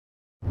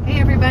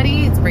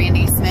everybody, it's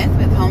Brandy Smith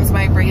with Homes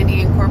by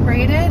Brandy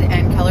Incorporated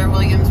and Keller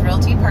Williams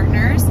Realty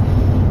Partners.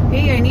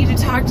 Hey, I need to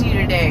talk to you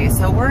today.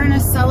 So we're in a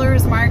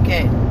seller's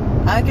market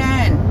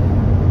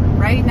again.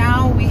 Right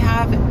now we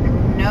have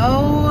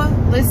no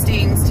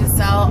listings to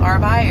sell our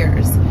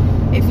buyers.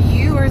 If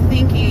you are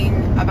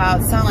thinking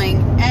about selling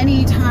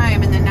any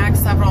time in the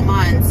next several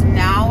months,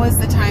 now is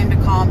the time to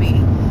call me.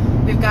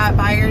 We've got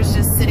buyers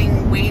just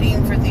sitting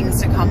waiting for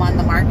things to come on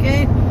the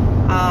market.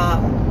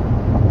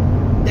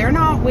 They're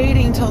not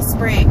waiting till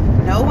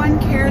spring. No one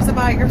cares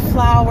about your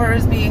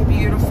flowers being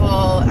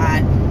beautiful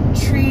and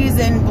trees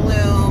in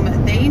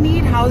bloom. They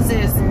need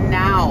houses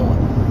now.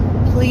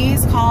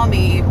 Please call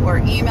me or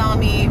email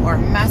me or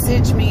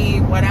message me,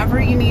 whatever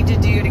you need to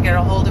do to get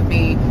a hold of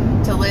me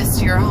to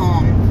list your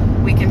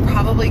home. We can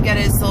probably get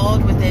it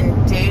sold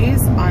within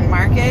days on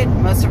market.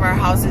 Most of our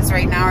houses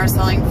right now are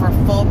selling for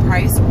full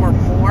price or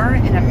more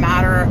in a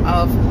matter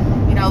of,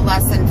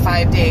 less than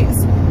 5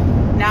 days.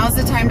 Now's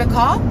the time to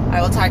call.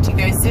 I will talk to you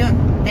guys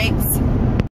soon.